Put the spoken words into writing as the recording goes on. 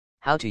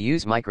How to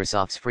use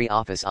Microsoft's free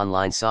Office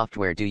Online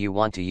software. Do you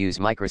want to use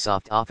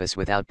Microsoft Office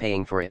without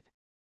paying for it?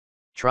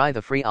 Try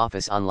the free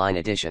Office Online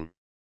edition.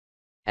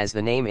 As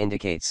the name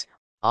indicates,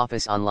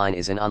 Office Online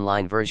is an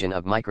online version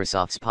of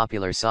Microsoft's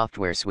popular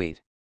software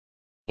suite.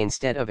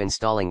 Instead of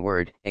installing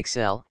Word,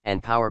 Excel,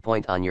 and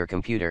PowerPoint on your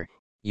computer,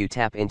 you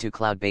tap into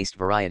cloud-based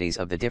varieties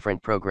of the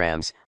different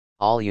programs.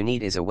 All you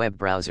need is a web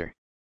browser.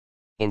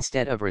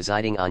 Instead of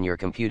residing on your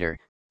computer,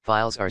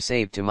 files are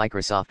saved to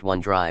Microsoft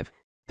OneDrive,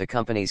 the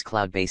company's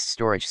cloud-based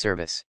storage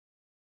service.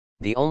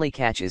 The only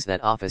catch is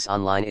that Office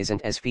Online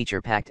isn't as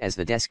feature-packed as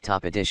the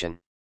desktop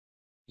edition.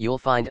 You'll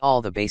find all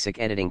the basic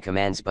editing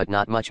commands but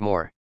not much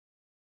more.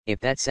 If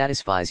that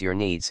satisfies your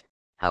needs,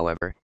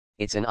 however,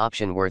 it's an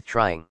option worth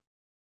trying.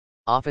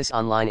 Office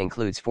Online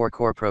includes 4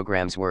 core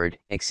programs: Word,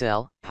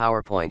 Excel,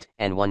 PowerPoint,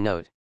 and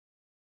OneNote.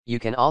 You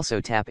can also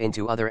tap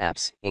into other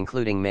apps,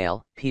 including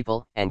Mail,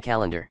 People, and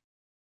Calendar.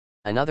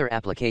 Another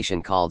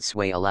application called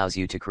Sway allows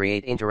you to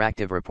create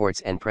interactive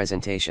reports and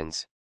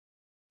presentations.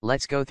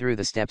 Let's go through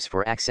the steps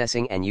for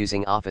accessing and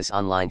using Office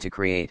Online to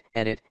create,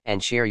 edit,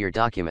 and share your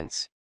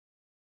documents.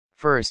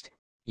 First,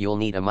 you'll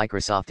need a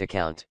Microsoft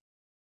account.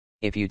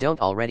 If you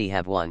don't already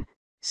have one,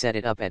 set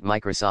it up at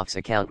Microsoft's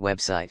account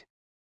website.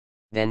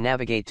 Then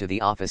navigate to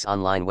the Office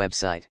Online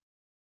website.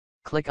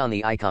 Click on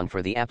the icon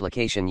for the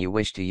application you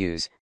wish to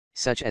use,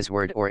 such as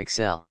Word or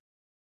Excel.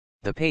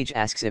 The page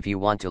asks if you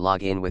want to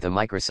log in with a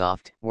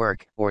Microsoft,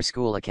 work, or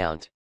school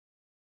account.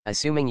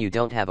 Assuming you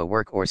don't have a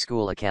work or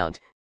school account,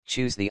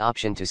 choose the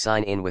option to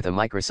sign in with a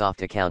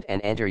Microsoft account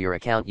and enter your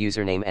account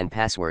username and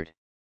password.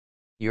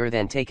 You're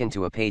then taken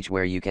to a page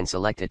where you can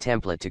select a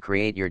template to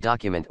create your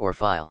document or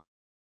file.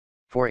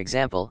 For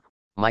example,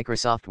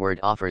 Microsoft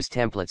Word offers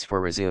templates for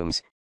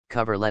resumes,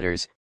 cover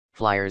letters,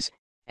 flyers,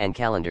 and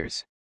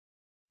calendars.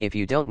 If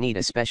you don't need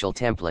a special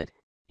template,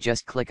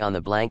 just click on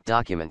the blank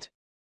document.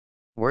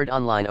 Word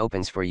Online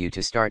opens for you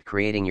to start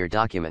creating your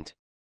document.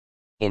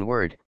 In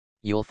Word,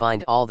 you'll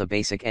find all the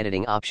basic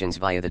editing options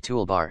via the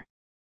toolbar.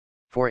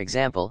 For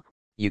example,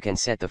 you can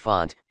set the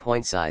font,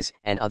 point size,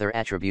 and other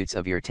attributes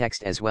of your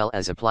text as well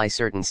as apply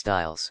certain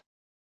styles.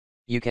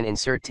 You can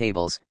insert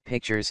tables,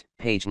 pictures,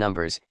 page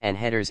numbers, and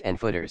headers and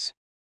footers.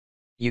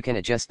 You can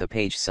adjust the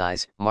page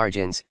size,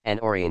 margins,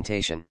 and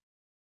orientation.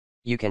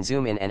 You can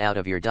zoom in and out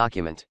of your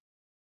document.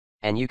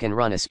 And you can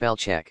run a spell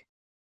check.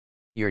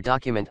 Your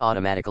document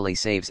automatically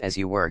saves as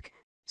you work,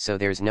 so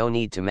there's no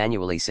need to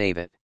manually save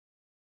it.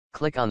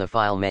 Click on the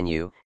File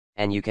menu,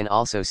 and you can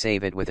also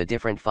save it with a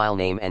different file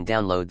name and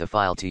download the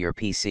file to your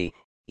PC,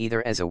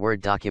 either as a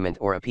Word document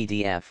or a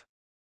PDF.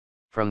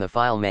 From the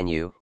File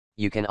menu,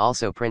 you can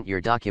also print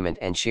your document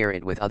and share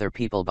it with other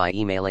people by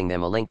emailing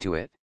them a link to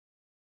it.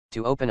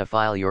 To open a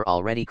file you're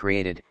already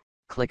created,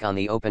 click on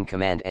the Open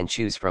command and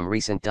choose from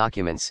Recent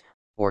Documents,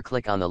 or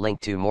click on the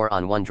link to More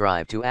on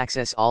OneDrive to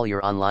access all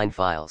your online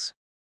files.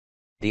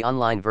 The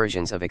online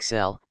versions of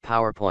Excel,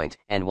 PowerPoint,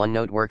 and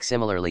OneNote work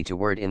similarly to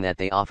Word in that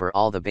they offer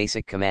all the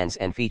basic commands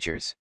and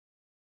features.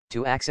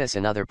 To access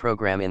another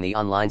program in the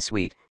online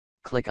suite,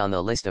 click on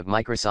the List of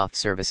Microsoft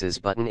Services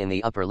button in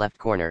the upper left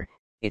corner.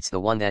 It's the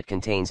one that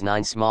contains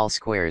 9 small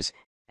squares,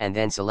 and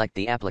then select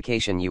the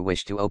application you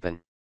wish to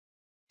open.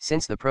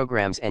 Since the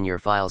programs and your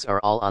files are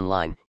all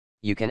online,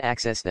 you can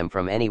access them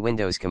from any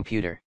Windows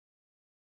computer.